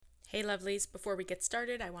Hey lovelies, before we get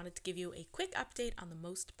started, I wanted to give you a quick update on the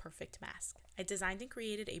Most Perfect Mask. I designed and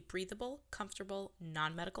created a breathable, comfortable,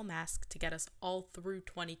 non-medical mask to get us all through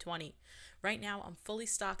 2020. Right now, I'm fully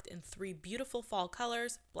stocked in 3 beautiful fall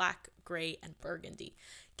colors, black, gray, and burgundy.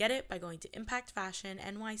 Get it by going to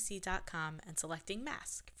impactfashionnyc.com and selecting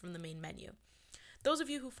mask from the main menu. Those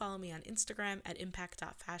of you who follow me on Instagram at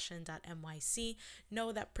impact.fashion.nyc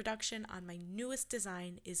know that production on my newest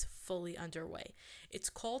design is fully underway.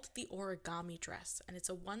 It's called the origami dress, and it's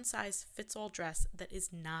a one-size-fits-all dress that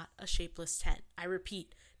is not a shapeless tent. I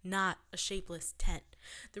repeat, not a shapeless tent.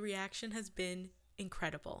 The reaction has been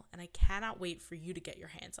incredible, and I cannot wait for you to get your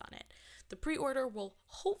hands on it. The pre-order will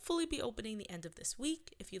hopefully be opening the end of this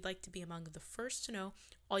week. If you'd like to be among the first to know,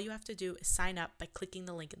 all you have to do is sign up by clicking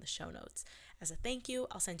the link in the show notes. As a thank you,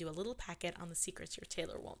 I'll send you a little packet on the secrets your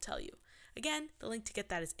tailor won't tell you. Again, the link to get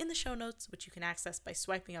that is in the show notes, which you can access by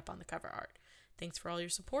swiping up on the cover art. Thanks for all your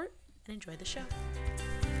support, and enjoy the show.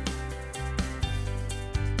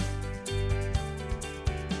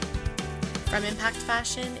 From Impact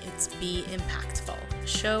Fashion, it's Be Impactful, a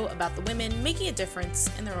show about the women making a difference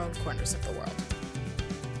in their own corners of the world.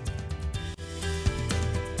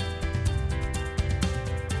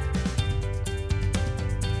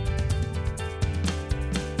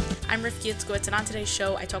 I'm Rifki Itzkowitz, and on today's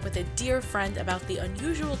show, I talk with a dear friend about the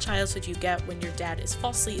unusual childhood you get when your dad is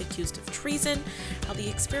falsely accused of treason, how the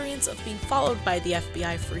experience of being followed by the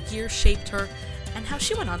FBI for years shaped her, and how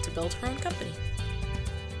she went on to build her own company.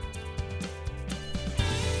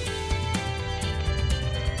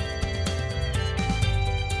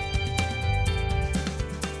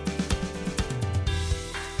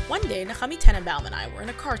 One day, Nechami Tenenbaum and I were in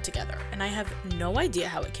a car together, and I have no idea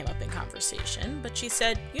how it came up in conversation, but she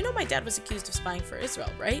said, "You know my dad was accused of spying for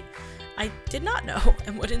Israel, right?" I did not know,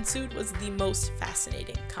 and what ensued was the most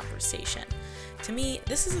fascinating conversation. To me,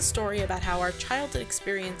 this is a story about how our childhood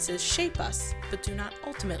experiences shape us, but do not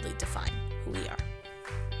ultimately define who we are.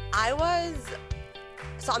 I'm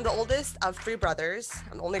the oldest of 3 brothers.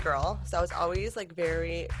 I'm the only girl, so I was always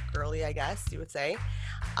very girly, I guess you would say.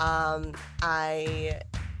 I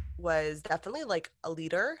was definitely a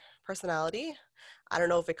leader personality. I don't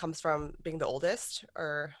know if it comes from being the oldest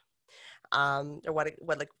or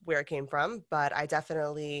where it came from, but I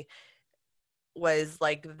definitely was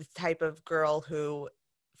the type of girl who,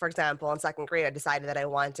 for example, in 2nd grade, I decided that I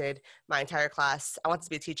wanted to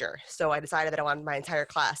be a teacher. So I decided that I wanted my entire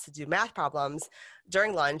class to do math problems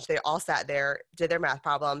during lunch. They all sat there, did their math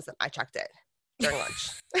problems, and I checked it during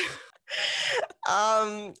lunch.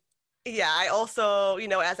 Yeah, I also,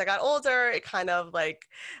 as I got older, it kind of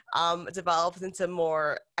developed into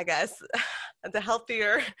more, I guess, the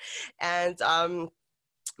healthier and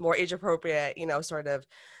more age appropriate,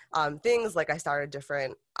 things. I started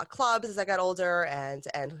different clubs as I got older, and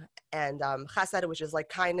chesed, which is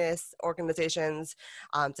kindness organizations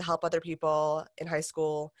to help other people in high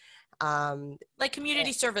school. Like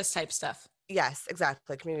community service type stuff. Yes,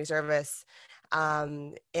 exactly, community service.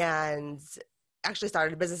 And actually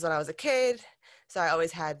started a business when I was a kid, so I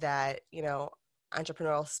always had that,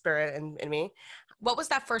 entrepreneurial spirit in me. What was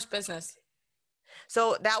that first business?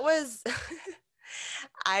 So that was,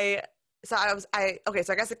 I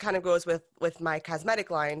guess it kind of goes with my cosmetic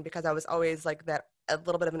line, because I was always that a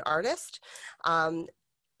little bit of an artist.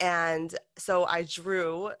 And so I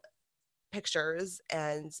drew pictures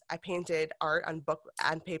and I painted art on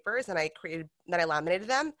papers, and then I laminated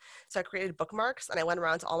them. So I created bookmarks, and I went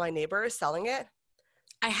around to all my neighbors selling it.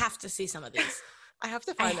 I have to see some of these. I have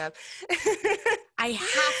to find them. I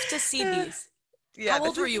have to see these. Yeah, how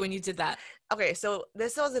old were you when you did that? Okay, so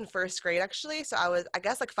this was in 1st grade, actually. So I was, I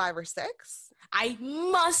guess, 5 or 6. I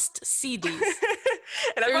must see these.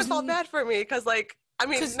 And everyone felt bad for me because,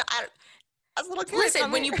 as a little kid.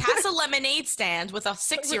 Listen, when you pass a lemonade stand with a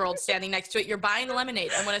 6-year-old standing next to it, you're buying a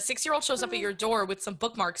lemonade. And when a 6-year-old shows up at your door with some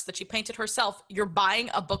bookmarks that she painted herself, you're buying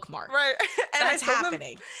a bookmark. Right. And that's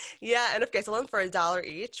happening. Yeah, and I sold them for $1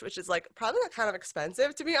 each, which is probably kind of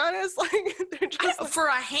expensive, to be honest. They're just for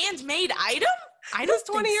a handmade item? I don't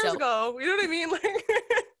 20 years ago. You know what I mean?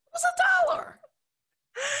 It was $1.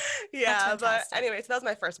 Yeah, but anyway, so that was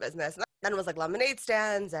my first business. Then it was lemonade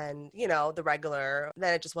stands and, the regular.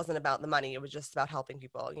 Then it just wasn't about the money. It was just about helping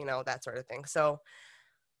people, that sort of thing. So,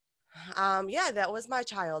 yeah, that was my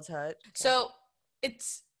childhood. So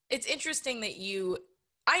it's interesting that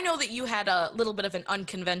I know that you had a little bit of an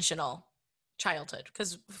unconventional childhood,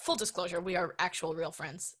 because full disclosure, we are actual real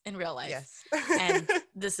friends in real life. Yes. And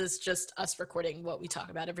this is just us recording what we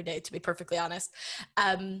talk about every day, to be perfectly honest.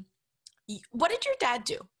 What did your dad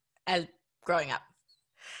do as growing up?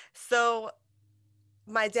 So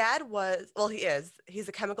My dad was, well, he's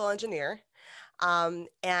a chemical engineer.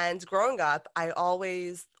 And growing up, I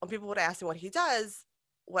always, when people would ask me what he does,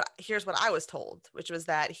 here's what I was told, which was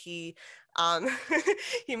that um,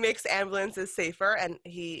 he makes ambulances safer and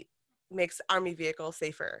he makes army vehicles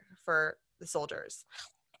safer for the soldiers.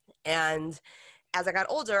 And as I got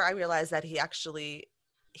older, I realized that he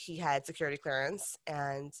had security clearance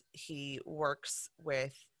and he works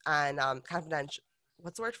with on confidential.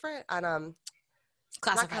 What's the word for it? On not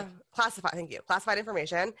Classified. classified. Thank you. Classified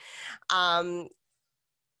information. Um,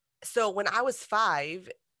 so when I was 5,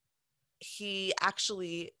 he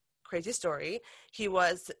actually, crazy story, he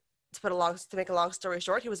was, to make a long story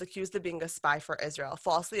short, he was accused of being a spy for Israel,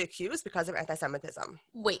 falsely accused because of anti-Semitism.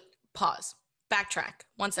 Wait, pause. Backtrack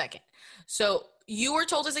 1 second. So you were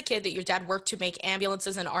told as a kid that your dad worked to make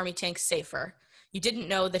ambulances and army tanks safer. You didn't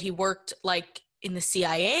know that he worked like in the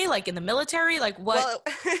CIA, like in the military, like what? Well,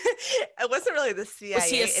 it wasn't really the CIA. Was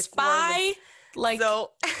he a spy? Like,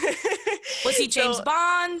 so was he James so,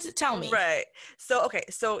 Bond? Tell me. right. So okay,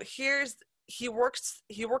 so he works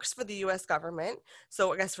for the US government.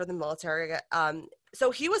 So I guess for the military. So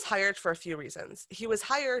he was hired for a few reasons. He was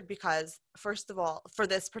hired because, first of all, for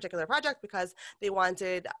this particular project, because they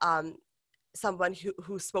wanted someone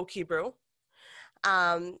who spoke Hebrew.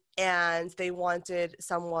 And they wanted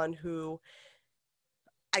someone who,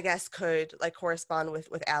 I guess, could like correspond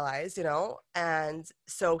with allies, and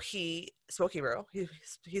so he spoke Hebrew.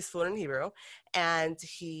 He's fluent in Hebrew, and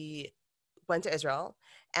he went to Israel,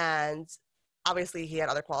 and obviously he had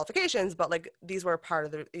other qualifications, but like these were part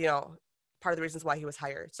of the reasons why he was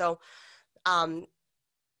hired. So um,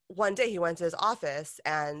 one day he went to his office,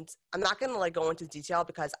 and I'm not going to like go into detail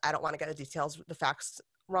because I don't want to get the facts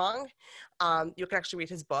wrong. You can actually read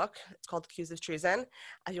his book. It's called Accused of Treason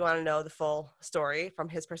if you want to know the full story from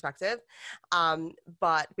his perspective.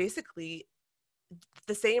 But basically,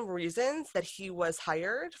 the same reasons that he was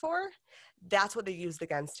hired for, that's what they used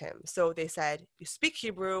against him. So they said, you speak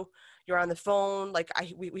Hebrew, you're on the phone, like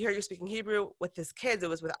we hear you speaking Hebrew with his kids. It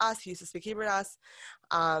was with us. He used to speak Hebrew to us.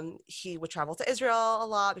 He would travel to Israel a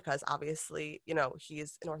lot because obviously,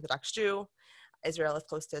 he's an Orthodox Jew. Israel is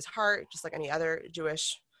close to his heart, just like any other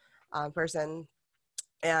Jewish person.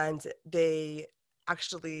 And they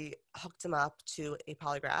actually hooked him up to a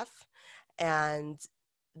polygraph. And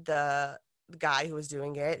the guy who was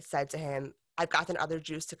doing it said to him, I've gotten other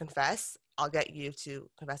Jews to confess. I'll get you to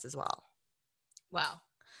confess as well. Wow.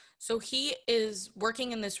 So he is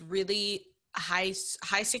working in this really high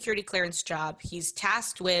security clearance job. He's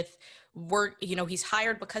tasked with work, he's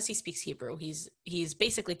hired because he speaks Hebrew. He's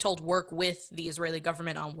basically told work with the Israeli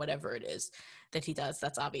government on whatever it is that he does.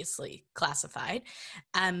 That's obviously classified.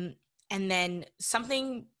 And then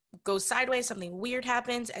something goes sideways, something weird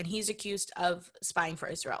happens, and he's accused of spying for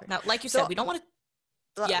Israel. Now, like you said, we don't want to.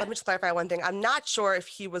 Let me just clarify one thing. I'm not sure if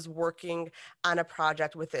he was working on a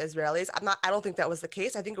project with the Israelis. I don't think that was the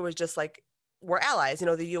case. I think it was just like we're allies,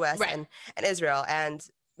 the US Right. and Israel. And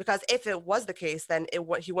because if it was the case, then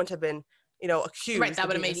he wouldn't have been, accused. Right, that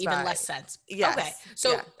would have made even less sense. Yes. Okay,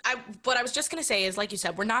 so yeah. What I was just going to say is, like you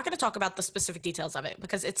said, we're not going to talk about the specific details of it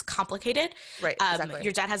because it's complicated. Right, exactly.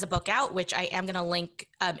 Your dad has a book out, which I am going to link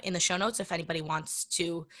in the show notes if anybody wants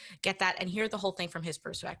to get that and hear the whole thing from his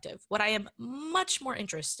perspective. What I am much more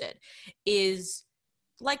interested is,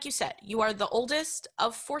 like you said, you are the oldest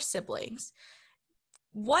of 4 siblings.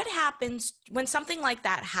 What happens when something like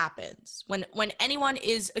that happens, when anyone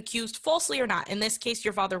is accused falsely or not? In this case,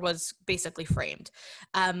 your father was basically framed.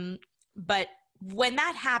 But when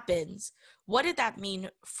that happens, what did that mean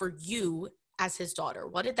for you as his daughter?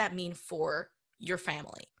 What did that mean for your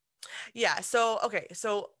family? Yeah. So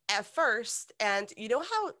at first, and you know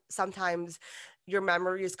how sometimes your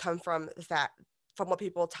memories come from what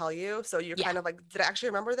people tell you. So you're kind of like, did I actually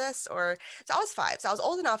remember this? So I was 5. So I was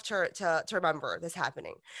old enough to remember this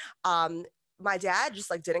happening. My dad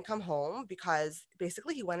just like didn't come home because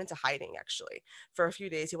basically he went into hiding. Actually, for a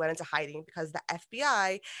few days he went into hiding because the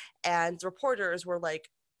FBI and reporters were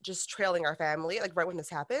like just trailing our family, like right when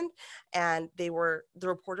this happened. And the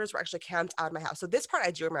reporters were actually camped out of my house. So this part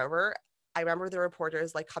I do remember. I remember the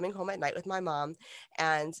reporters like coming home at night with my mom,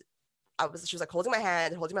 and she was like holding my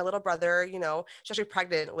hand, holding my little brother, she's actually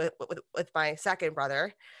pregnant with my second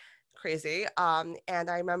brother. Crazy. And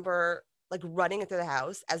I remember like running into the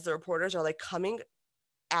house as the reporters are like coming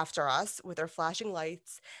after us with their flashing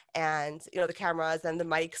lights and, the cameras and the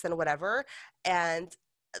mics and whatever. And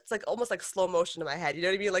it's like almost like slow motion in my head. You know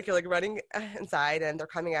what I mean? Like you're like running inside and they're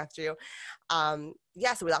coming after you. So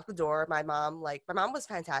we locked the door. My mom was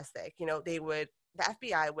fantastic. The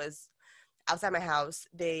FBI was outside my house.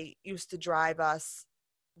 They used to drive us.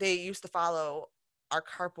 They used to follow our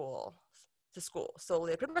carpool to school. So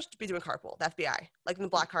they pretty much be doing carpool, the FBI, like in the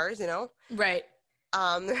black cars, you know? Right. It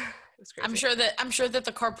was I'm crazy. sure that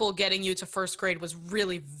the carpool getting you to first grade was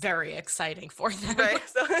really very exciting for them. Right.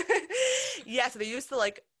 So yeah, so they used to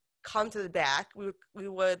like come to the back. We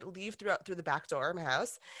would leave through the back door of my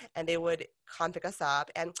house, and they would come pick us up.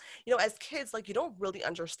 And you know, as kids, like you don't really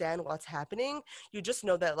understand what's happening. You just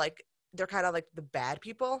know that like they're kind of like the bad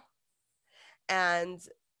people. And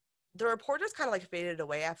the reporters kind of like faded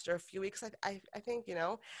away after a few weeks, I think, you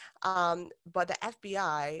know. But the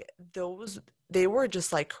FBI, they were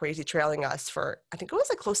just like crazy trailing us for, I think it was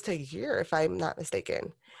like close to a year, if I'm not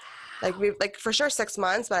mistaken. Like Wow. we like for sure 6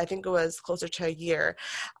 months, but I think it was closer to a year.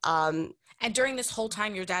 Um, And during this whole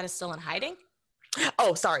time, your dad is still in hiding?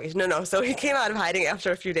 oh, sorry, no. So he came out of hiding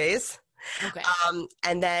after a few days, Okay.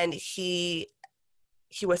 and then he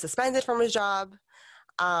was suspended from his job.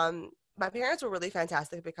 My parents were really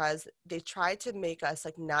fantastic because they tried to make us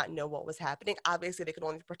like not know what was happening. Obviously, they could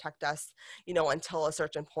only protect us, you know, until a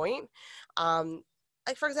certain point. Um,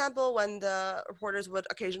 like for example, when the reporters would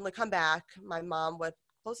occasionally come back, my mom would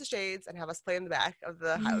close the shades and have us play in the back of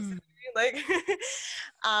the house. Mm. Like,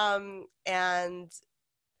 and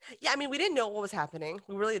yeah, I mean, we didn't know what was happening.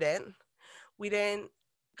 We really didn't. We didn't,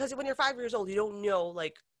 because when you're 5 years old, you don't know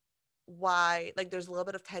like why. Like, there's a little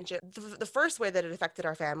bit of tension. The first way that it affected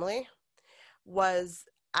our family was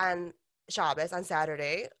on Shabbos, on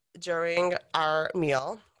Saturday, during our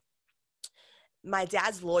meal. My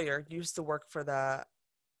dad's lawyer used to work for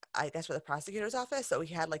I guess, for the prosecutor's office. So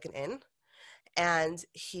he had like an in, and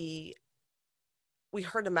we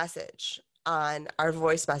heard a message on our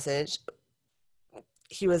voice message.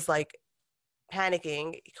 He was like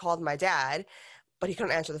panicking. He called my dad, but he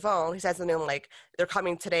couldn't answer the phone. He said something like, they're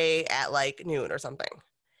coming today at like noon or something.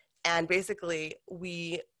 And basically,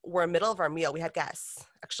 we were in the middle of our meal. We had guests,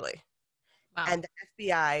 actually. Wow. And the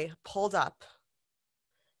FBI pulled up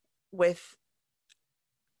with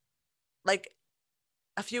like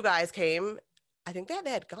a few guys came. I think they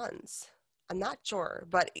had guns. I'm not sure,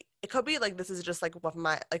 but it could be like this is just like what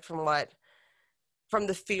my like from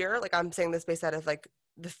the fear. Like I'm saying this based out of like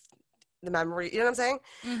the memory. You know what I'm saying?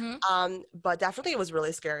 Mm-hmm. But definitely it was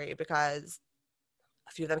really scary because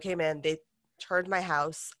a few of them came in. They turned my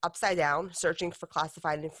house upside down, searching for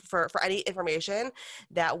classified for any information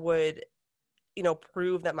that would, you know,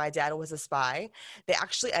 prove that my dad was a spy. They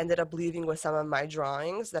actually ended up leaving with some of my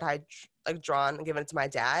drawings that I like drawn and given it to my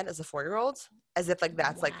dad as a 4-year-old, as if like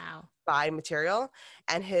that's like Wow. spy material,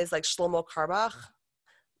 and his like Shlomo Karbach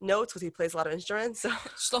notes because he plays a lot of instruments. So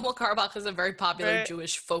Shlomo Karbach is a very popular right,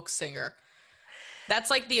 Jewish folk singer.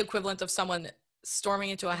 That's like the equivalent of someone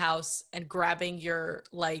storming into a house and grabbing your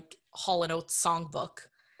like Hall and Oates songbook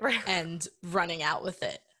right, and running out with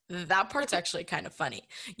it. That part's actually kind of funny.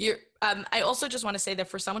 I also just want to say that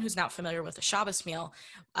for someone who's not familiar with a Shabbos meal,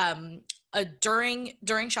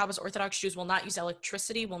 during Shabbos, Orthodox Jews will not use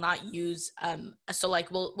electricity, will not use so like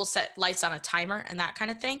we'll set lights on a timer and that kind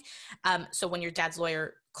of thing. So when your dad's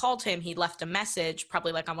lawyer called him, he left a message,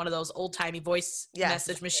 probably like on one of those old timey voice yes,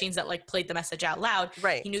 message machines that like played the message out loud.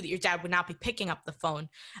 right, He knew that your dad would not be picking up the phone,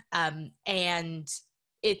 and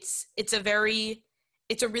it's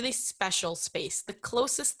a really special space. The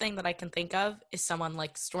closest thing that I can think of is someone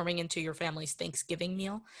like storming into your family's Thanksgiving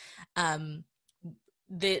meal. Um,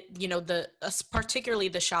 particularly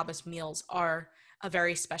the Shabbos meals are a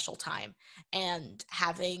very special time, and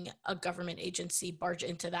having a government agency barge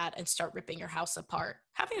into that and start ripping your house apart,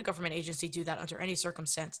 having a government agency do that under any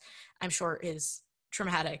circumstance, I'm sure is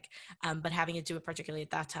traumatic. But having it do it particularly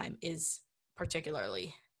at that time is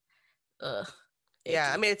particularly yeah.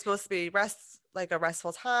 I icky. mean, it's supposed to be like a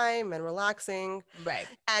restful time and relaxing. Right.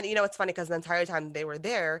 And you know, it's funny because the entire time they were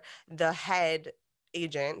there, the head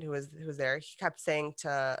agent who was there, he kept saying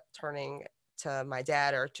turning to my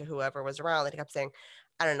dad or to whoever was around, and he kept saying,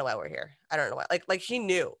 "I don't know why we're here. I don't know why." Like he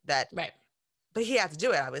knew that, Right. but he had to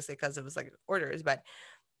do it obviously because it was like orders. But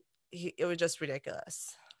it was just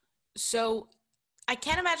ridiculous. So I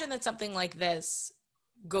can't imagine that something like this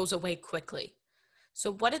goes away quickly.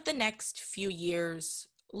 So what did the next few years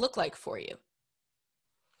look like for you?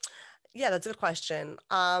 Yeah, that's a good question.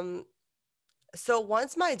 So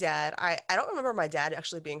once my dad, I don't remember my dad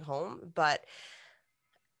actually being home, but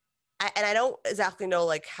I don't exactly know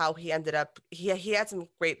like how he ended up. He had some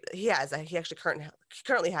great. He actually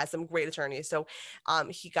currently has some great attorneys. So,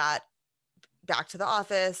 he got back to the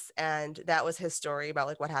office, and that was his story about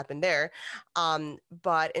like what happened there.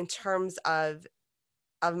 But in terms of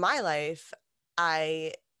my life,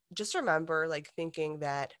 I just remember like thinking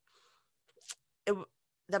it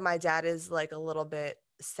that my dad is like a little bit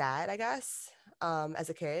sad, I guess, as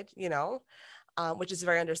a kid, you know. which is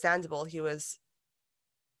very understandable. He was,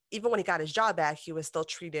 even when he got his job back, he was still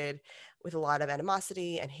treated with a lot of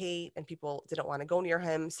animosity and hate, and people didn't want to go near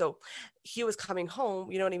him. So he was coming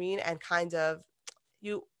home, you know what I mean? And kind of,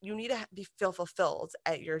 you need to feel fulfilled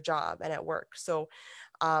at your job and at work. So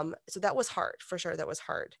so that was hard, for sure. That was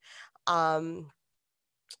hard. Um,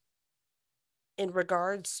 in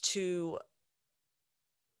regards to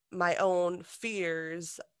my own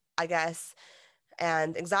fears, I guess,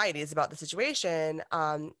 and anxieties about the situation,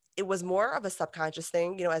 it was more of a subconscious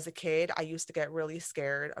thing. You know, as a kid, I used to get really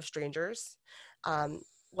scared of strangers.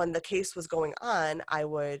 When the case was going on, I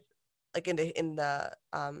would, like,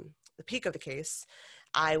 the peak of the case,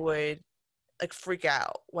 I would like freak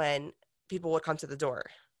out when people would come to the door,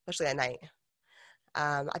 especially at night.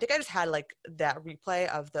 I think I just had like that replay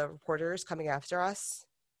of the reporters coming after us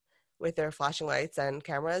with their flashing lights and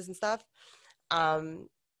cameras and stuff. Um,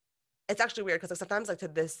 it's actually weird because like sometimes, like to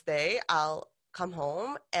this day, I'll come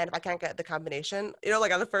home and if I can't get the combination, you know,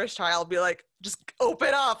 like on the first try, I'll be like, just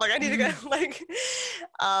open up, like I need to get like.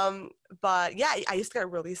 But yeah, I used to get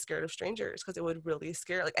really scared of strangers because it would really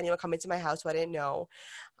scare like anyone coming to my house who I didn't know,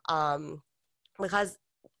 because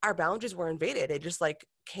our boundaries were invaded. It just like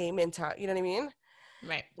came into, you know what I mean?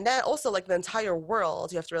 Right. And then also like the entire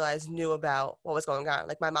world, you have to realize, knew about what was going on.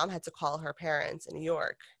 Like my mom had to call her parents in New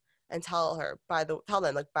York and tell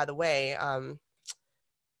them like, by the way,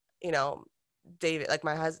 you know, David, like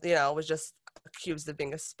my husband, you know, was just accused of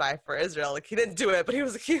being a spy for Israel. Like he didn't do it, but he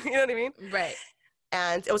was accused, you know what I mean? Right.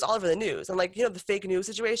 And it was all over the news. And like, you know, the fake news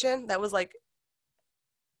situation, that was like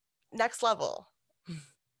next level.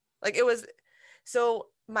 Like it was, so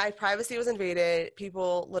my privacy was invaded.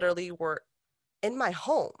 People literally were in my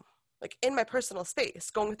home, like in my personal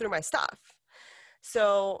space, going through my stuff.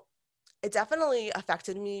 So it definitely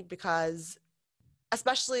affected me because,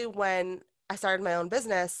 especially when I started my own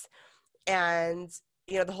business, and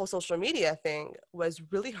you know, the whole social media thing was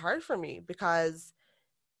really hard for me because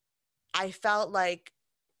I felt like,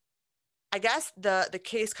 I guess the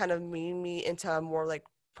case kind of made me into a more like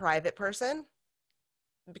private person,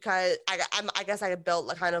 because I guess I built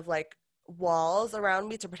like kind of like walls around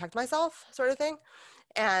me to protect myself, sort of thing.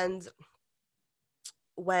 And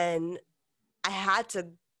when I had to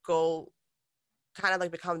go kind of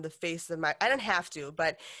like become the face of my, I didn't have to,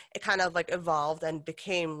 but it kind of like evolved and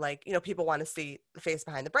became like, you know, people want to see the face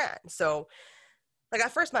behind the brand. So like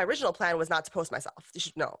at first my original plan was not to post myself. You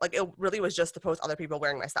should know, like it really was just to post other people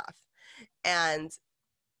wearing my stuff. And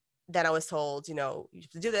then I was told, you know, you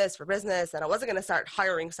have to do this for business. And I wasn't going to start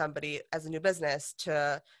hiring somebody as a new business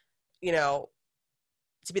to, you know,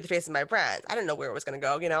 to be the face of my brand. I didn't know where it was going to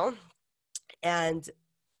go, you know? And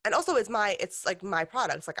also it's like my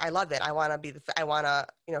products. Like I love it. I want to I want to,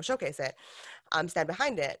 you know, showcase it, stand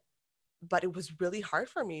behind it. But it was really hard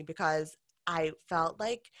for me because I felt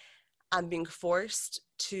like I'm being forced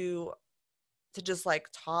to just like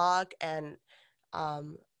talk and,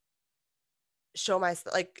 show my,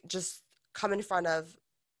 like just come in front of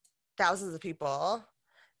thousands of people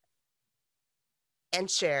and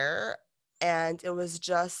share. And it was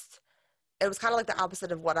kind of like the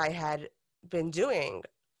opposite of what I had been doing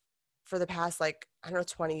for the past, like, I don't know,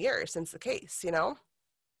 20 years since the case, you know?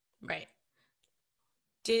 Right.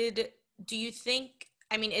 Do you think,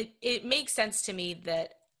 I mean, it makes sense to me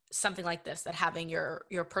that something like this, that having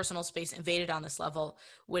your personal space invaded on this level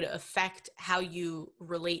would affect how you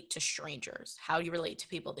relate to strangers, how you relate to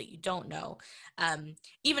people that you don't know.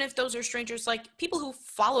 Even if those are strangers, like people who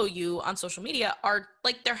follow you on social media are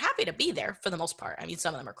like, they're happy to be there for the most part. I mean,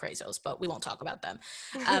 some of them are crazos, but we won't talk about them.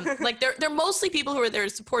 Like they're mostly people who are there to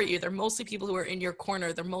support you. They're mostly people who are in your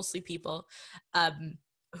corner. They're mostly people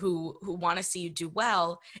who want to see you do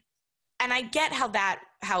well. And I get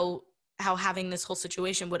how having this whole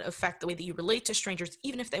situation would affect the way that you relate to strangers,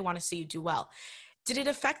 even if they want to see you do well. Did it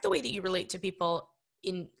affect the way that you relate to people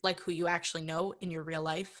in like who you actually know in your real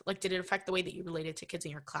life? Like, did it affect the way that you related to kids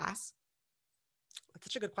in your class? That's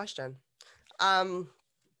such a good question. I'm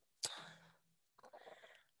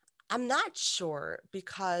not sure,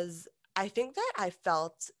 because I think that I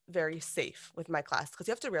felt very safe with my class, because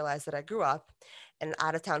you have to realize that I grew up in an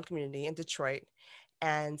out-of-town community in Detroit,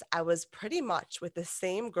 and I was pretty much with the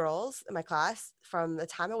same girls in my class from the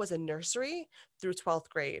time I was in nursery through 12th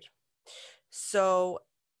grade. So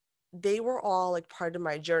they were all like part of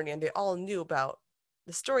my journey, and they all knew about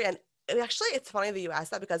the story. And actually, it's funny that you asked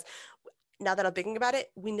that, because now that I'm thinking about it,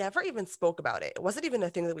 we never even spoke about it. It wasn't even a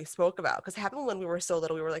thing that we spoke about, because it happened when we were so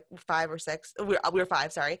little. We were like 5 or 6. We were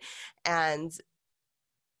 5, sorry. And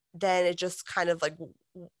then it just kind of like,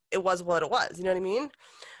 it was what it was. You know what I mean?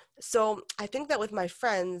 So I think that with my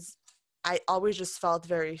friends, I always just felt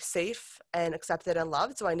very safe and accepted and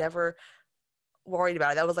loved. So I never worried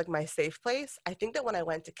about it. That was like my safe place. I think that when I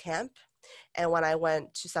went to camp and when I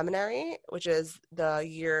went to seminary, which is the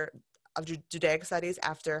year of Judaic studies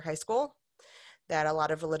after high school, that a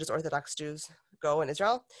lot of religious Orthodox Jews go in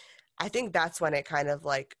Israel, I think that's when it kind of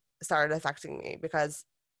like started affecting me, because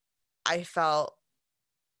I felt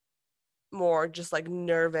more just like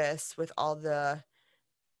nervous with all the,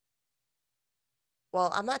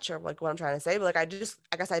 well, I'm not sure like what I'm trying to say, but like I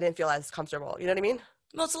guess I didn't feel as comfortable. You know what I mean?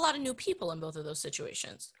 Well, it's a lot of new people in both of those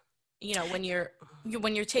situations. You know, when you're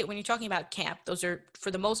talking about camp, those are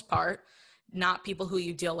for the most part not people who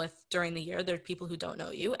you deal with during the year. They're people who don't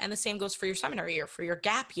know you, and the same goes for your seminary year, for your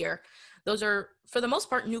gap year. Those are for the most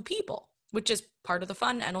part new people, which is part of the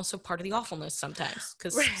fun and also part of the awfulness sometimes,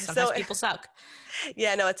 because Right. sometimes So people suck.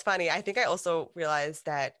 yeah, no, it's funny. I think I also realized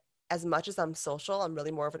that as much as I'm social, I'm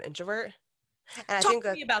really more of an introvert. And I Talk think to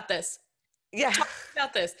that, me about this. yeah. Talk to me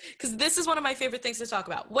about this, because this is one of my favorite things to talk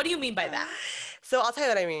about. What do you mean by that? So I'll tell you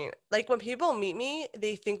what I mean. Like when people meet me,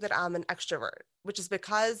 they think that I'm an extrovert, which is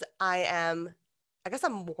because I guess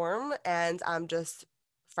I'm warm and I'm just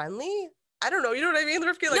friendly. I don't know. You know what I mean?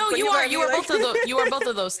 Rifki? Like No, when you people are. met You me, are like, both of those. You are both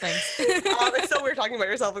of those things. it's so weird talking about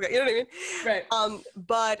yourself. You know what I mean?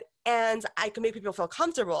 Right. And I can make people feel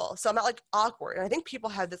comfortable. So I'm not like awkward. And I think people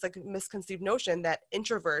have this like misconceived notion that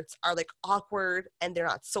introverts are like awkward and they're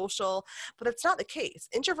not social, but it's not the case.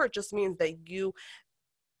 Introvert just means that you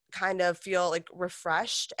kind of feel like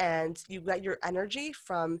refreshed and you get your energy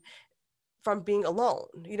from being alone.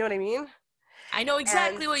 You know what I mean? I know And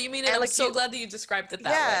exactly what you mean, and and I'm like so you, glad that you described it that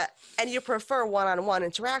way. yeah, and you prefer one-on-one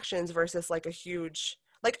interactions versus like a huge,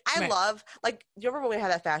 like I Right. love, like you remember when we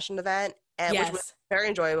had that fashion event, and which was Yes. very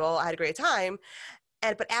enjoyable. I had a great time.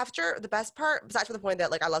 And but after, the best part, besides from the point that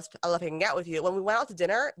like I love hanging out with you, when we went out to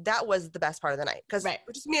dinner, that was the best part of the night, because Right. it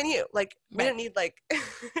was just me and you. Like we Right. didn't need like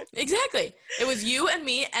Exactly. It was you and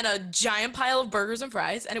me and a giant pile of burgers and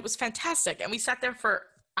fries, and it was fantastic. And we sat there for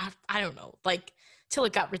I don't know, like till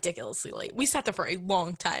it got ridiculously late. We sat there for a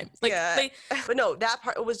long time. Like yeah. they But no, that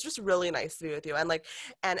part, it was just really nice to be with you, and like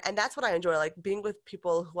and that's what I enjoy, like being with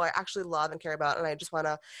people who I actually love and care about, and I just want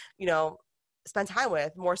to, you know, spend time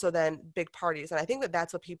with, more so than big parties. And I think that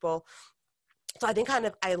that's what people, so I think kind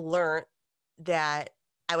of I learned that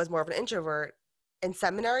I was more of an introvert in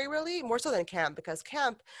seminary, really more so than camp, because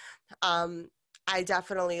camp, um I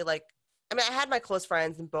definitely like, I mean, I had my close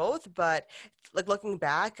friends in both, but like looking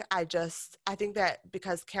back, I think that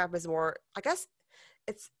because camp is more, I guess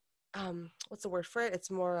it's what's the word for it, it's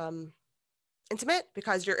more intimate,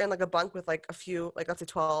 because you're in like a bunk with like a few, like let's say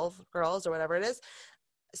 12 girls or whatever it is.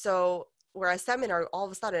 So whereas seminar, all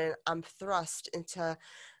of a sudden I'm thrust into,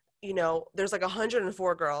 there's like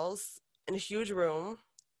 104 girls in a huge room,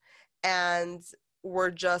 and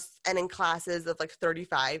we're just, and in classes of like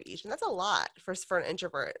 35 each, and that's a lot for an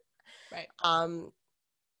introvert. right. um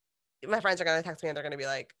my friends are going to text me and they're going to be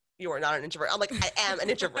like, you are not an introvert. I'm like, I am an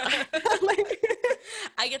introvert. I'm like,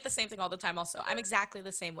 I get the same thing all the time also. I'm exactly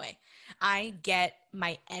the same way. I get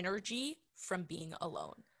my energy from being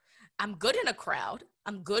alone. I'm good in a crowd.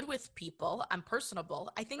 I'm good with people. I'm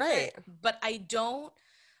personable. I think that, right. but I don't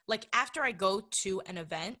like after I go to an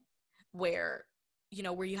event where,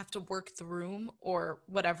 where you have to work the room or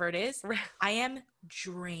whatever it is, Right. I am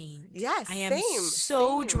drained. Yes, I am same,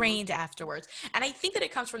 so same. drained afterwards. And I think that it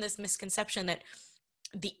comes from this misconception that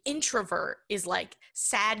the introvert is like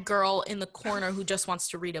sad girl in the corner who just wants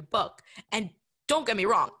to read a book. And don't get me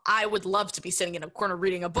wrong, I would love to be sitting in a corner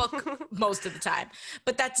reading a book most of the time,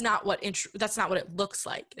 but that's not what it looks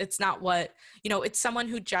like. It's not what, it's someone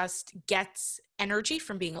who just gets energy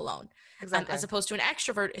from being alone. Exactly. As opposed to an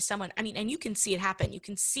extrovert is someone, I mean, and you can see it happen. You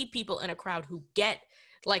can see people in a crowd who get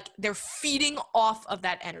like they're feeding off of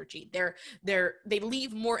that energy. They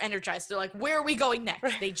leave more energized. They're like, where are we going next?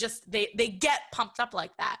 Right. They get pumped up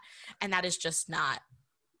like that. And that is just not,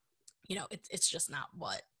 it's just not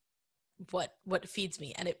what feeds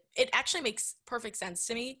me. And it actually makes perfect sense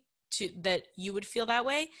to me that you would feel that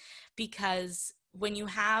way, because when you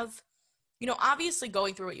have, obviously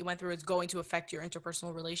going through what you went through is going to affect your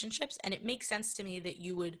interpersonal relationships. And it makes sense to me that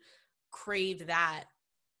you would crave that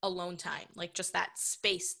alone time, like just that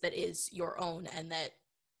space that is your own and that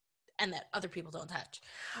other people don't touch.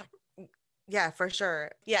 Yeah, for sure.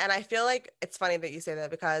 Yeah, and I feel like it's funny that you say that,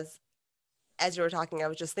 because as you were talking, I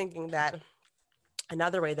was just thinking that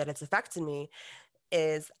another way that it's affected me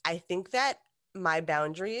is, I think that my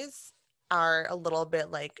boundaries are a little bit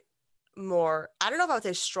like more, I don't know if I would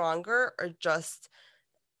say stronger, or just,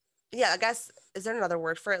 yeah, I guess, is there another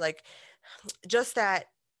word for it? Like just that,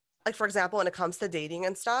 like for example, when it comes to dating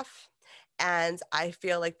and stuff, And I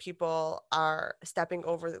feel like people are stepping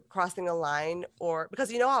over, crossing a line, or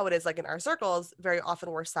because you know how it is, like in our circles, very often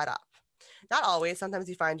we're set up. Not always, sometimes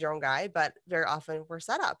you find your own guy, but very often we're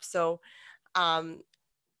set up. So um,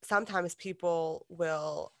 sometimes people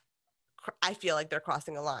will, I feel like they're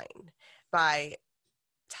crossing a line by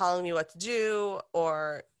telling me what to do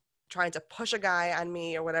or trying to push a guy on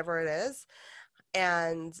me or whatever it is.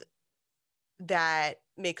 And that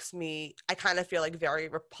makes me, I kind of feel like very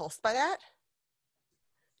repulsed by that.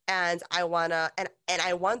 And I wanna, and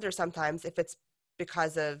I wonder sometimes if it's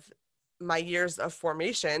because of my years of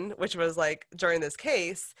formation, which was like during this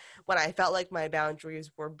case, when I felt like my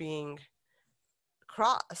boundaries were being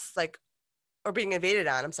crossed, like, or being invaded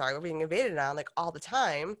on, I'm sorry, or being invaded on like all the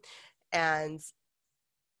time. And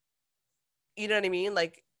you know what I mean?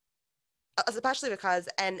 Like, especially because,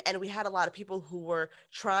 and we had a lot of people who were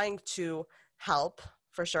trying to help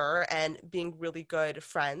for sure and being really good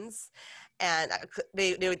friends. And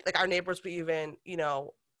they would, like our neighbors would even, you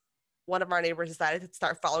know, one of our neighbors decided to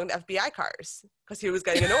start following the FBI cars because he was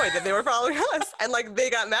getting annoyed that they were following us, and like they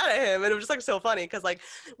got mad at him, and it was just like so funny because like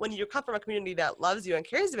when you come from a community that loves you and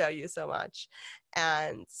cares about you so much,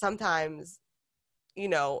 and sometimes, you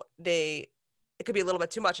know, they, it could be a little bit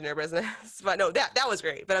too much in your business. But no, that was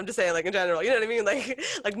great. But I'm just saying, like in general, you know what I mean?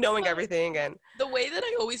 Like knowing everything. And the way that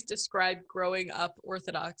I always describe growing up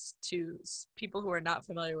Orthodox to people who are not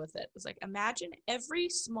familiar with it is like, imagine every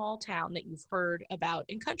small town that you've heard about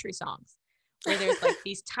in country songs, where there's like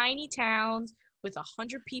these tiny towns with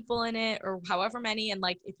 100 people in it or however many, and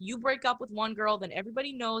like if you break up with one girl, then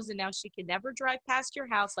everybody knows, and now she can never drive past your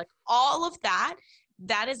house. Like all of that.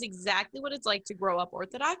 That is exactly what it's like to grow up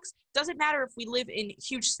Orthodox. Doesn't matter if we live in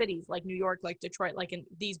huge cities like New York, like Detroit, like in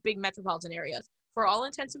these big metropolitan areas. For all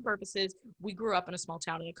intents and purposes, we grew up in a small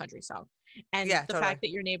town in a country song. And yeah, the totally. fact that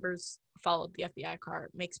your neighbors followed the FBI car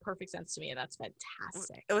makes perfect sense to me. And that's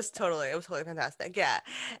fantastic. It was totally fantastic. Yeah.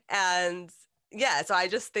 And yeah, so I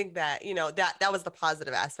just think that, you know, that was the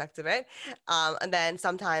positive aspect of it. And then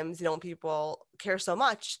sometimes, you know, when people care so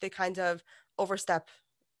much, they kind of overstep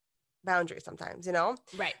boundaries sometimes, you know?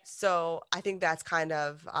 Right. So I think that's kind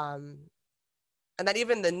of, and then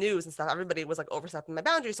even the news and stuff, everybody was like overstepping my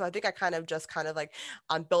boundaries. So I think I kind of just kind of like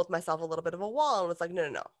built myself a little bit of a wall and was like, no, no,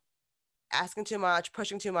 no, asking too much,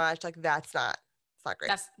 pushing too much, like it's not great.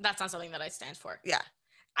 That's not something that I stand for. Yeah.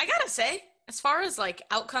 I gotta say, as far as like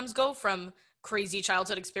outcomes go from crazy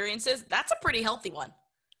childhood experiences, that's a pretty healthy one.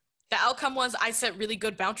 The outcome was I set really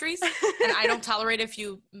good boundaries and I don't tolerate if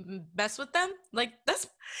you mess with them. Like that's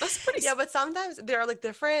pretty. Yeah, but sometimes there are like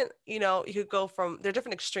different, you know, you could go from, they're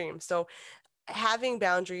different extremes. So having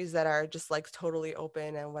boundaries that are just like totally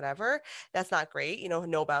open and whatever, that's not great, you know,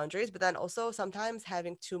 no boundaries. But then also sometimes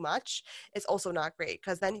having too much is also not great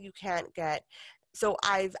because then you can't get, so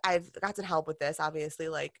I've gotten help with this obviously,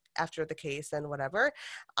 like after the case and whatever.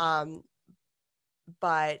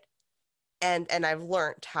 But and I've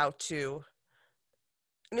learned how to,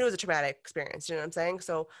 I mean, it was a traumatic experience, you know what I'm saying?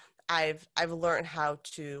 So I've learned how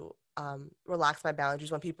to relax my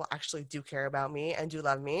boundaries when people actually do care about me and do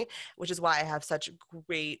love me, which is why I have such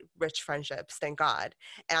great, rich friendships, thank God.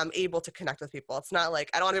 And I'm able to connect with people. It's not like,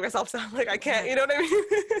 I don't want to make myself sound like I can't, you know what I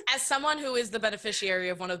mean? As someone who is the beneficiary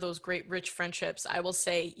of one of those great, rich friendships, I will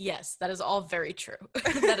say, yes, that is all very true.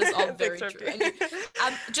 That is all very true.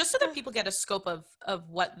 And just so that people get a scope of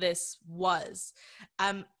what this was,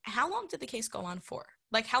 how long did the case go on for?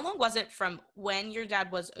 Like, how long was it from when your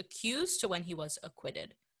dad was accused to when he was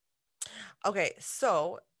acquitted? Okay,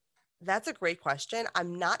 so that's a great question.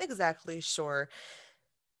 I'm not exactly sure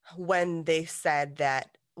when they said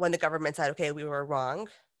that, when the government said, okay, we were wrong.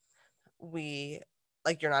 We,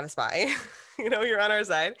 like, you're not a spy, you know, you're on our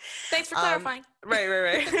side. Thanks for clarifying.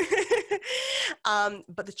 Right.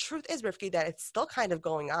 But the truth is, Rifki, that it's still kind of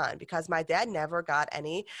going on because my dad never got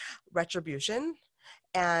any retribution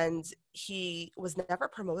and he was never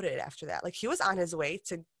promoted after that. Like he was on his way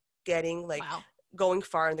to getting like Wow. going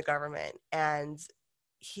far in the government and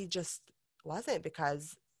he just wasn't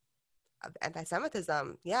because of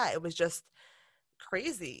anti-Semitism. Yeah, it was just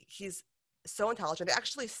crazy. He's so intelligent. They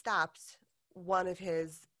actually stopped one of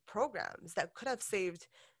his programs that could have saved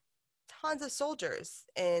tons of soldiers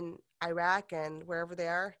in Iraq and wherever they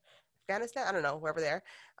are, Afghanistan, I don't know, wherever they are.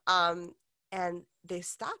 And they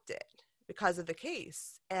stopped it because of the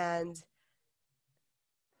case. And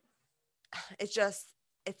it's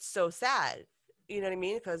so sad. You know what I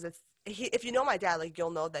mean? Because if you know my dad, like you'll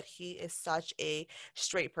know that he is such a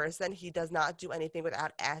straight person. He does not do anything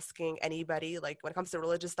without asking anybody. Like when it comes to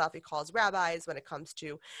religious stuff, he calls rabbis. When it comes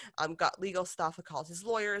to got legal stuff, he calls his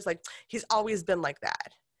lawyers. Like he's always been like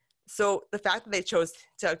that. So the fact that they chose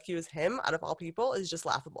to accuse him out of all people is just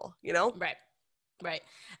laughable, you know? Right. Right.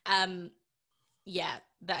 Yeah.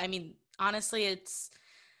 I mean, honestly, it's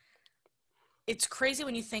crazy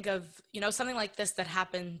when you think of, something like this that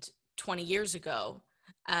happened 20 years ago,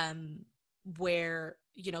 where,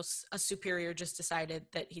 a superior just decided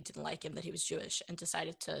that he didn't like him, that he was Jewish, and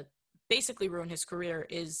decided to basically ruin his career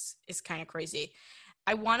is kind of crazy.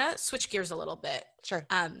 I want to switch gears a little bit. Sure.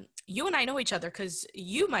 You and I know each other because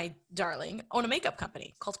you, my darling, own a makeup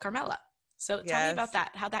company called Carmela. So tell me about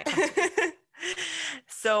that. How'd that come to be?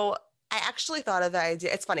 So I actually thought of the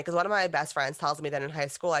idea. It's funny because one of my best friends tells me that in high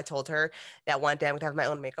school, I told her that one day I'm going to have my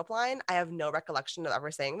own makeup line. I have no recollection of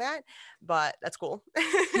ever saying that, but that's cool.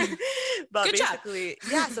 But Good basically,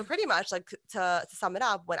 yeah, so pretty much like to sum it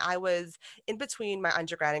up, when I was in between my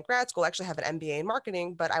undergrad and grad school, I actually have an MBA in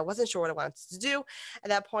marketing, but I wasn't sure what I wanted to do at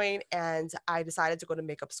that point, and I decided to go to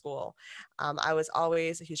makeup school. I was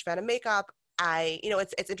always a huge fan of makeup.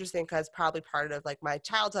 It's interesting because probably part of like my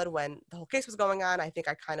childhood when the whole case was going on, I think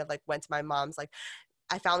I kind of like went to my mom's, like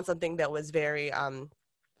I found something that was very,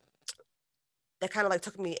 that kind of like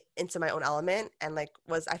took me into my own element and like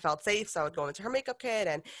I felt safe. So I would go into her makeup kit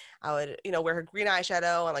and I would, wear her green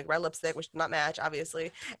eyeshadow and like red lipstick, which did not match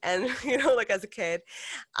obviously. And, like as a kid.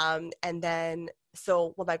 And then,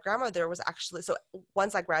 so my grandmother was actually, so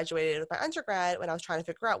once I graduated with my undergrad, when I was trying to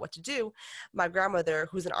figure out what to do, my grandmother,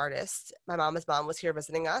 who's an artist, my mama's mom, was here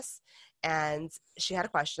visiting us, and she had a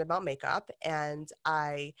question about makeup, and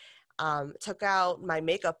I took out my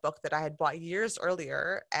makeup book that I had bought years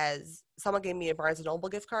earlier, as someone gave me a Barnes & Noble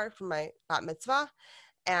gift card for my bat mitzvah,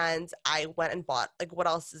 and I went and bought, like, what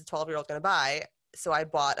else is a 12-year-old going to buy? So I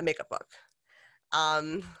bought a makeup book.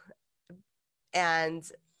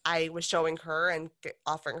 And I was showing her and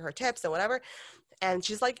offering her tips and whatever. And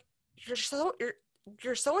she's like, you're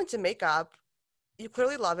so into makeup. You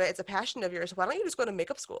clearly love it. It's a passion of yours. Why don't you just go to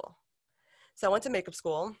makeup school? So I went to makeup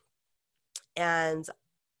school, and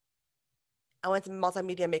I went to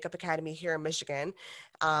Multimedia Makeup Academy here in Michigan.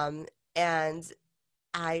 And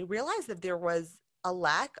I realized that there was a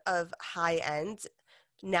lack of high-end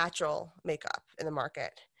natural makeup in the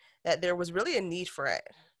market, that there was really a need for it.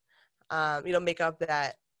 Makeup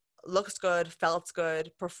that looks good, felt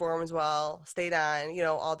good, performs well, stayed on,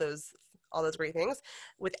 all those great things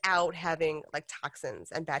without having like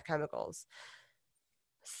toxins and bad chemicals.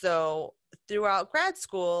 So throughout grad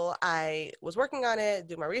school, I was working on it,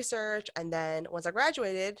 doing my research, and then once I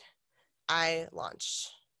graduated, I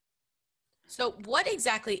launched. So what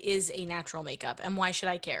exactly is a natural makeup, and why should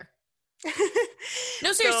I care?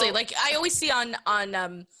 No, seriously, like I always see on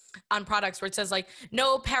products where it says like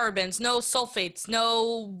no parabens, no sulfates,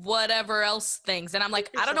 no whatever else things, and I'm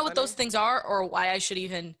like, I don't know what those things are or why I should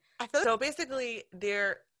even. So basically,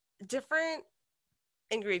 they're different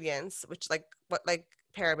ingredients, which like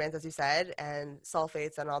parabens, as you said, and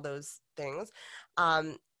sulfates and all those things.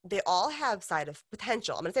 They all have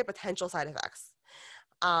potential. I'm going to say potential side effects.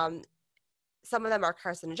 Some of them are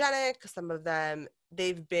carcinogenic. Some of them,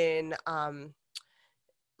 they've been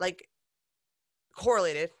like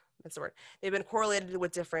correlated. That's the word. They've been correlated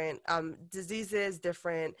with different diseases,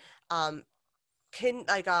 different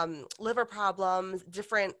liver problems,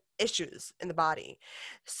 different issues in the body.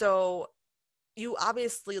 So you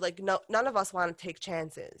obviously, like, none of us want to take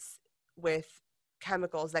chances with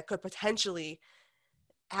chemicals that could potentially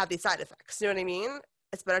have these side effects. You know what I mean?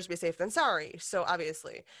 It's better to be safe than sorry. So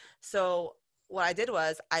obviously. So what I did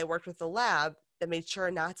was I worked with the lab that made sure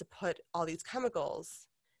not to put all these chemicals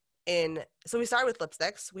in. So we started with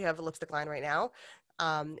lipsticks. We have a lipstick line right now.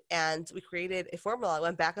 And we created a formula. I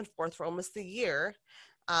went back and forth for almost a year.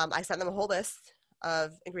 I sent them a whole list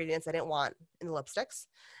of ingredients I didn't want in the lipsticks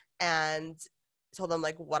and told them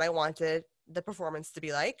like what I wanted the performance to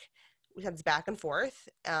be like. We had this back and forth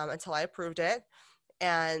until I approved it.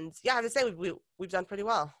 And yeah, I have to say we've done pretty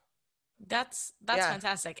well. That's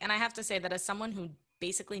fantastic. And I have to say that as someone who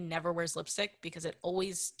basically never wears lipstick because it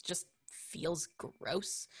always just feels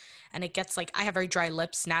gross, and it gets like, I have very dry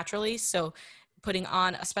lips naturally, so putting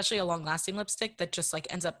on especially a long lasting lipstick that just like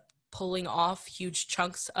ends up pulling off huge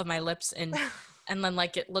chunks of my lips and then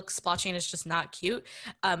like it looks splotchy and it's just not cute.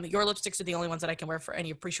 Your lipsticks are the only ones that I can wear for any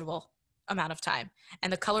appreciable amount of time,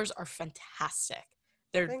 and the colors are fantastic.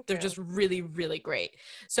 They're just really, really great.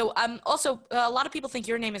 So also a lot of people think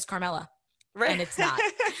your name is Carmela, right? And it's not.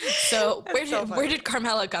 So where did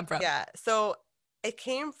Carmela come from? Yeah, so it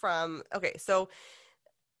came from, so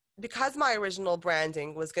because my original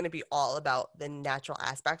branding was going to be all about the natural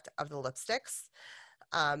aspect of the lipsticks,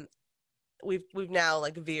 we've now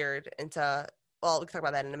like veered into, well, we can talk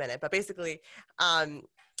about that in a minute, but basically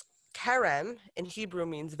Kerem in Hebrew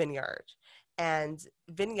means vineyard, and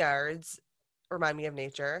vineyards remind me of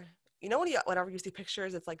nature. You know, whenever you see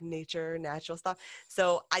pictures, it's like nature, natural stuff.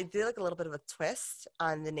 So I did like a little bit of a twist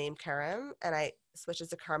on the name Kerem, and I switched it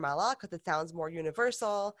to Carmela because it sounds more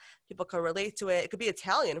universal. People could relate to it. It could be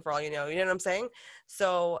Italian for all you know. You know what I'm saying?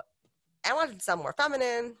 So I wanted to sound more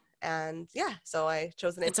feminine, and yeah, so I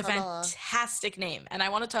chose the name It's a Carmela. fantastic name, and I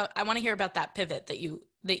want to hear about that pivot that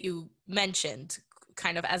you mentioned,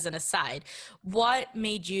 kind of as an aside. What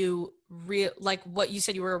made you like what you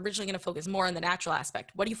said you were originally going to focus more on the natural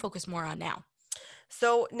aspect? What do you focus more on now?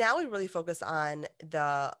 So now we really focus on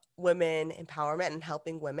the women empowerment and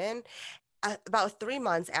helping women. About 3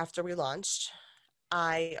 months after we launched,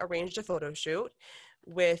 I arranged a photo shoot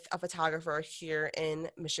with a photographer here in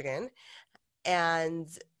Michigan. And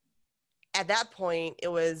at that point, it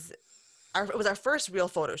was our first real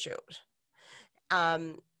photo shoot.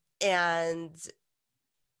 And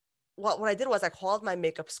what I did was I called my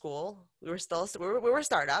makeup school. We were a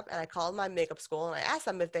startup, and I called my makeup school and I asked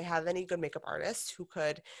them if they have any good makeup artists who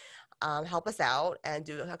could help us out and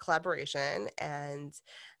do a collaboration and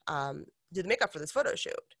do the makeup for this photo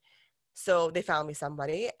shoot. So they found me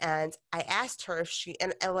somebody, and I asked her if she,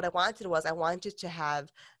 and what I wanted to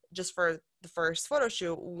have, just for the first photo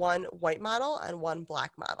shoot, one white model and one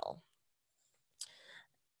black model.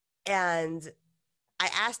 And I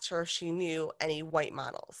asked her if she knew any white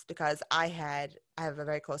models because I have a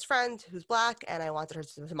very close friend who's black, and I wanted her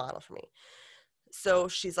to model for me. So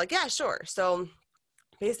she's like, yeah, sure. So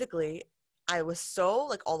basically, I was so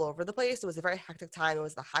like all over the place. It was a very hectic time. It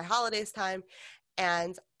was the high holidays time.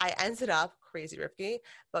 And I ended up, crazy Ripki,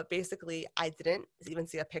 but basically I didn't even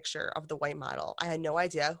see a picture of the white model. I had no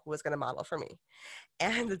idea who was going to model for me.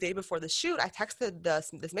 And the day before the shoot, I texted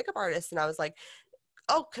this makeup artist and I was like,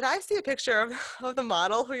 oh, could I see a picture of the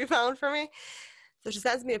model who you found for me? So she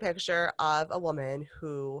sends me a picture of a woman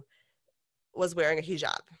who was wearing a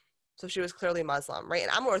hijab. So she was clearly Muslim, right?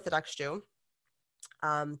 And I'm an Orthodox Jew.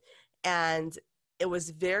 And it was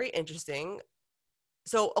very interesting.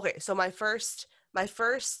 So, okay, so my first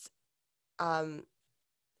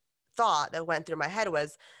thought that went through my head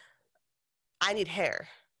was, I need hair.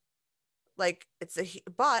 Like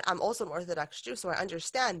but I'm also an Orthodox Jew, so I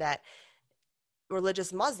understand that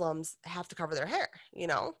religious Muslims have to cover their hair, you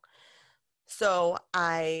know? So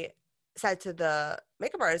I said to the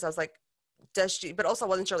makeup artist, I was like, does she, but also I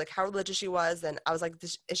wasn't sure like how religious she was. And I was like,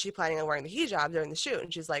 is she planning on wearing the hijab during the shoot?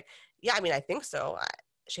 And she's like, yeah, I mean, I think so.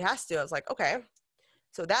 She has to. I was like, okay.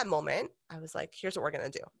 So that moment, I was like, here's what we're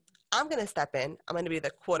going to do. I'm going to step in. I'm going to be the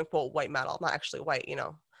quote unquote white model. I'm not actually white, you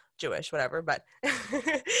know, Jewish, whatever, but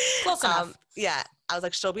Close enough. Yeah. I was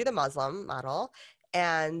like, she'll be the Muslim model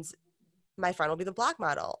and my friend will be the black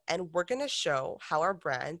model. And we're going to show how our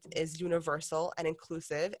brand is universal and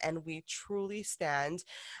inclusive. And we truly stand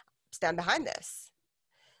behind this.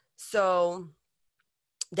 So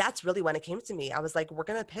that's really when it came to me. I was like, we're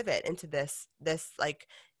going to pivot into this like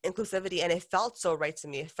inclusivity. And it felt so right to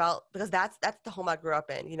me. It felt, because that's the home I grew up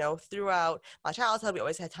in, you know, throughout my childhood, we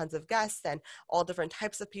always had tons of guests and all different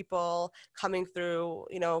types of people coming through,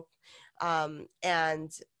 you know, and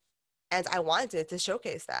I wanted to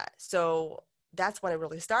showcase that. So that's when it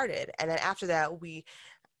really started. And then after that, we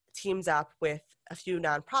teamed up with a few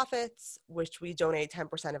nonprofits, which we donate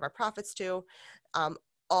 10% of our profits to. So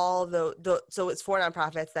it's 4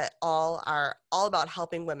 nonprofits that all are all about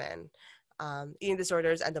helping women, eating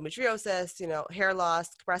disorders, endometriosis, you know, hair loss,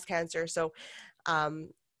 breast cancer. So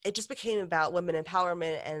it just became about women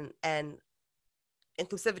empowerment and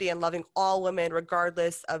inclusivity and loving all women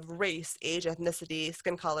regardless of race, age, ethnicity,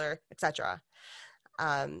 skin color, etc.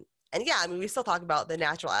 And yeah, I mean, we still talk about the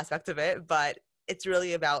natural aspect of it, but it's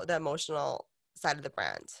really about the emotional side of the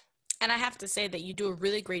brand. And I have to say that you do a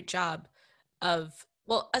really great job of,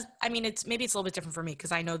 well, I mean, maybe it's a little bit different for me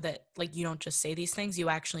because I know that like you don't just say these things, you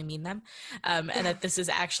actually mean them, and that this is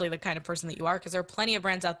actually the kind of person that you are, because there are plenty of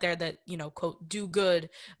brands out there that, you know, quote, do good,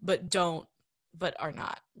 but are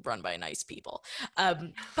not run by nice people.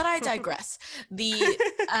 But I digress. The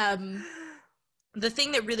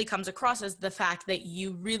thing that really comes across is the fact that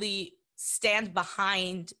you really stand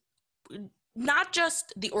behind not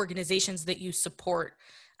just the organizations that you support,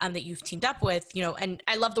 that you've teamed up with, you know, and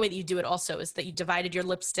I love the way that you do it also is that you divided your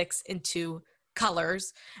lipsticks into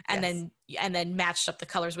colors and then matched up the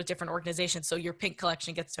colors with different organizations. So your pink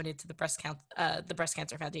collection gets donated to the Breast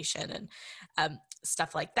Cancer Foundation and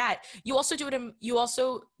stuff like that. You also you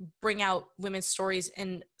also bring out women's stories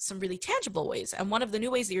in some really tangible ways. And one of the new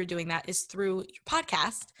ways that you're doing that is through your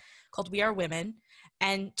podcast called We Are Women.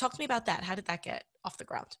 And talk to me about that. How did that get off the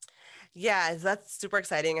ground? Yeah, that's super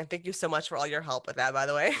exciting. And thank you so much for all your help with that, by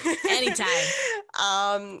the way.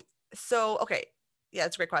 Anytime. So, okay. Yeah,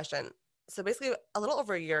 it's a great question. So basically, a little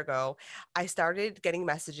over a year ago, I started getting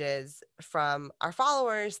messages from our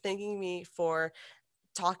followers thanking me for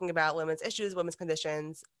talking about women's issues, women's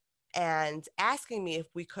conditions, and asking me if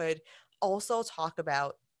we could also talk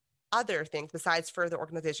about other things besides further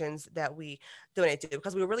organizations that we donate to,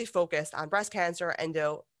 because we were really focused on breast cancer,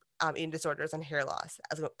 eating disorders, and hair loss,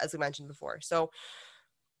 as we mentioned before. So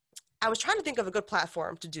I was trying to think of a good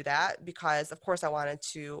platform to do that because, of course, I wanted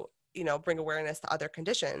to, bring awareness to other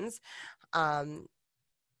conditions and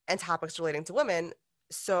topics relating to women.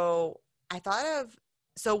 So I thought of,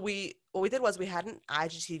 what we did was we had an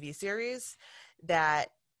IGTV series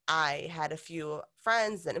that I had a few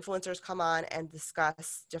friends and influencers come on and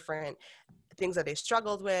discuss different things that they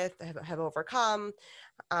struggled with, have overcome,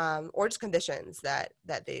 or just conditions that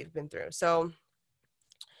they've been through. So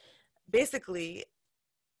basically,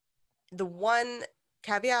 the one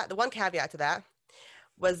caveat to that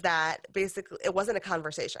was that basically it wasn't a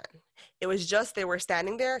conversation. It was just they were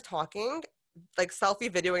standing there talking, like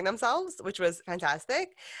selfie videoing themselves, which was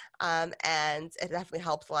fantastic. And it definitely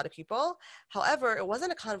helped a lot of people. However, it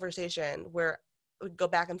wasn't a conversation where it would go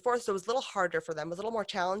back and forth. So it was a little harder for them. It was a little more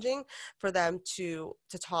challenging for them to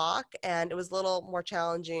talk. And it was a little more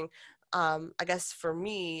challenging, I guess, for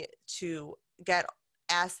me to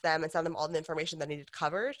ask them and send them all the information that needed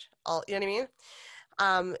covered. You know what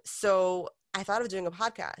I mean? So I thought of doing a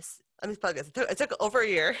podcast. Let me plug this. It took over a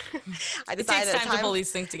year. I decided it takes time to pull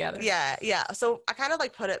these things together. Yeah. So I kind of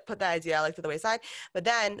like put that idea like to the wayside. But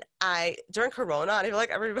then during Corona, and I feel like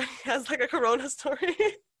everybody has like a Corona story.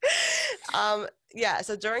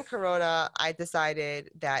 So during Corona, I decided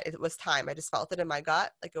that it was time. I just felt it in my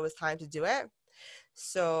gut, like it was time to do it.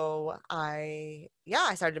 So I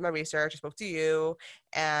started my research. I spoke to you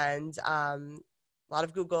and a lot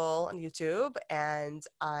of Google and YouTube, and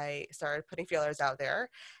I started putting feelers out there,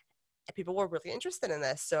 and people were really interested in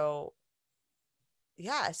this. So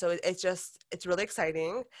it's really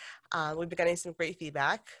exciting. We've been getting some great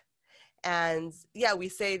feedback, and we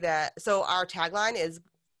say that. So our tagline is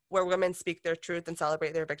where women speak their truth and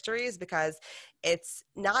celebrate their victories, because it's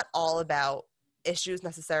not all about issues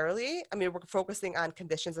necessarily. I mean, we're focusing on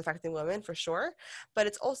conditions affecting women for sure, but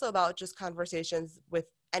it's also about just conversations with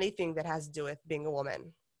anything that has to do with being a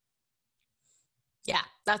woman. Yeah,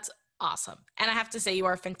 that's awesome. And I have to say, you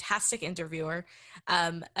are a fantastic interviewer.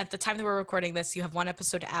 At the time that we're recording this, you have one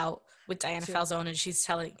episode out with Diana Falzone, and she's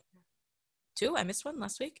telling... 2? I missed one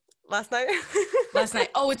last week? Last night.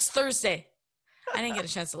 Oh, it's Thursday. I didn't get a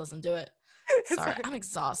chance to listen to it. Sorry, I'm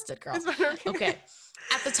exhausted, girl. Okay.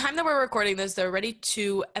 At the time that we're recording this, there are already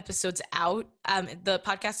 2 episodes out. The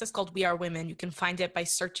podcast is called We Are Women. You can find it by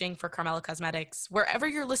searching for Carmela Cosmetics, wherever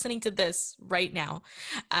you're listening to this right now.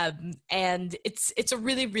 And it's a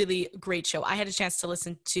really, really great show. I had a chance to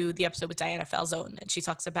listen to the episode with Diana Falzone, and she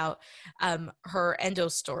talks about her endo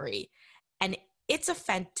story. And it's a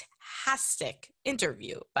fantastic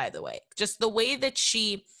interview, by the way. Just the way that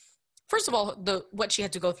she... First of all, what she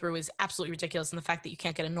had to go through is absolutely ridiculous. And the fact that you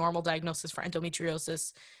can't get a normal diagnosis for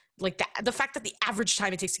endometriosis, like the fact that the average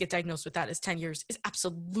time it takes to get diagnosed with that is 10 years is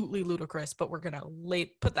absolutely ludicrous. But we're going to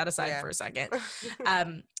put that aside for a second.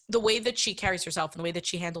 The way that she carries herself and the way that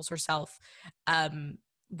she handles herself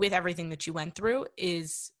with everything that you went through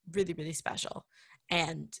is really, really special.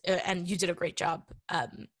 And you did a great job,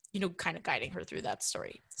 kind of guiding her through that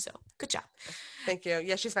story. So good job. Thank you.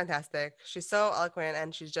 Yeah, she's fantastic. She's so eloquent,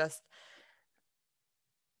 and she's just...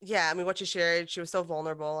 I mean, what she shared, she was so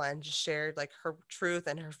vulnerable and just shared like her truth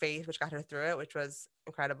and her faith, which got her through it, which was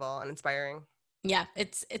incredible and inspiring. Yeah,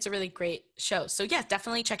 it's a really great show. So yeah,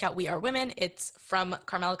 definitely check out We Are Women. It's from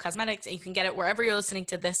Carmela Cosmetics, and you can get it wherever you're listening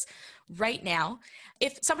to this right now.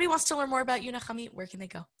 If somebody wants to learn more about you, Nachami, where can they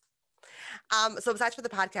go? So besides for the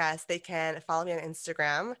podcast, they can follow me on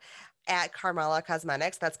Instagram at Carmela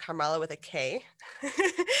Cosmetics. That's Carmela with a K.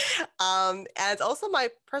 And also my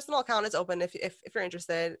personal account is open if you're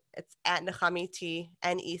interested. It's at Nechami T,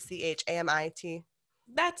 Nechamit.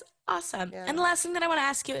 That's awesome. Yeah. And the last thing that I want to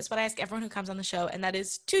ask you is what I ask everyone who comes on the show, and that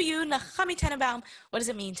is, to you, Nachami Tenenbaum, what does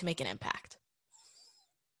it mean to make an impact?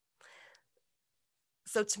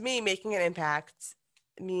 So to me, making an impact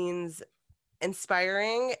means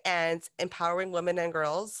inspiring and empowering women and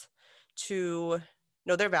girls to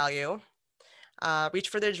know their value, reach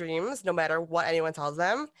for their dreams, no matter what anyone tells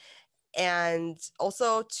them, and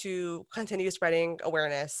also to continue spreading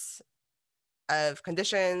awareness of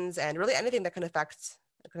conditions and really anything that can affect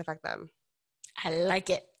them. I like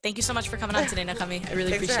it. Thank you so much for coming on today, Nachami. I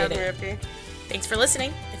really appreciate it. Thanks for having me, Rivki. Thanks for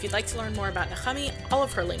listening. If you'd like to learn more about Nechami, all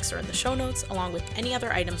of her links are in the show notes, along with any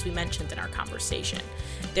other items we mentioned in our conversation.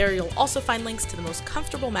 There you'll also find links to the most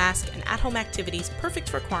comfortable mask and at-home activities perfect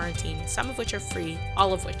for quarantine, some of which are free,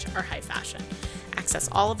 all of which are high fashion. Access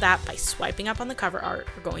all of that by swiping up on the cover art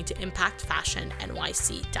or going to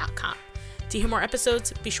impactfashionnyc.com. To hear more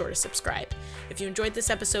episodes, be sure to subscribe. If you enjoyed this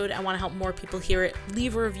episode and want to help more people hear it,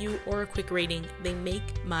 leave a review or a quick rating. They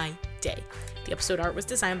make my day. The episode art was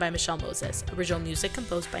designed by Michelle Moses. Original music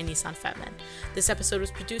composed by Nissan Fetman. This episode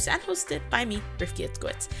was produced and hosted by me, Rifki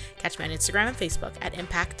Itzkowitz. Catch me on Instagram and Facebook at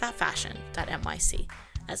impact.fashion.nyc.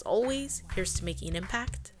 As always, here's to making an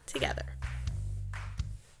impact together.